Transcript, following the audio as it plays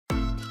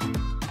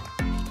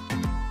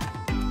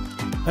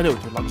Hello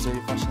to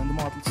Luxury Fashion and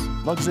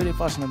Models. Luxury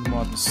Fashion and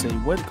Models say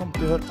welcome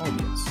to her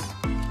audience.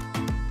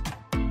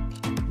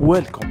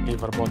 Welcome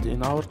everybody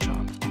in our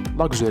channel,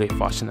 Luxury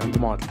Fashion and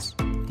Models.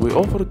 We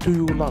offer to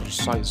you large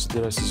size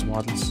dresses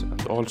models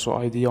and also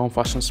idea on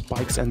fashion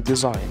spikes and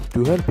design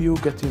to help you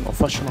get in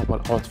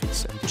fashionable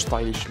outfits and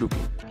stylish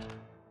looking.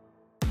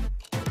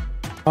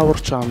 Our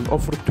channel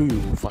offers to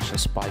you fashion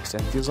spikes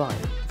and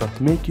design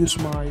that make you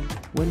smile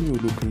when you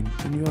look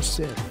in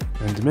yourself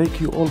and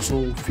make you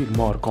also feel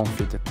more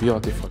confident,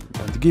 beautiful,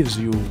 and gives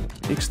you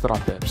extra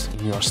peps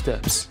in your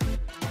steps.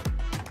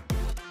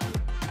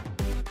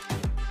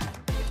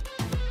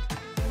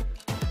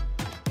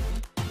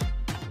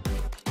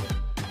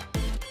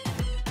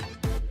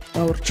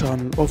 Our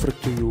channel offers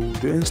to you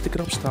the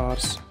Instagram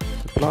stars,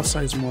 the plus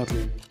size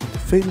modeling, the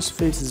famous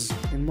faces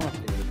in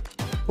modeling.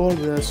 All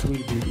this will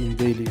be in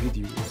daily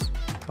videos.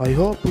 I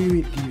hope we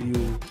will give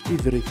you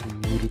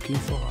everything you're looking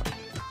for.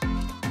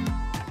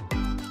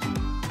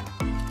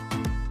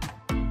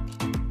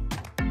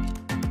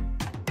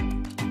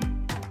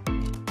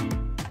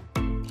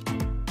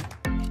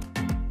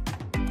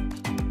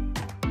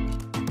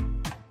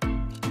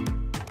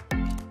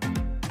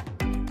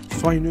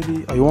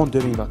 Finally, I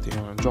wondering that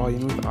you're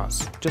enjoying with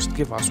us. Just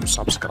give us a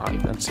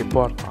subscribe and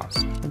support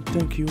us. And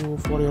thank you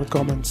for your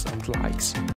comments and likes.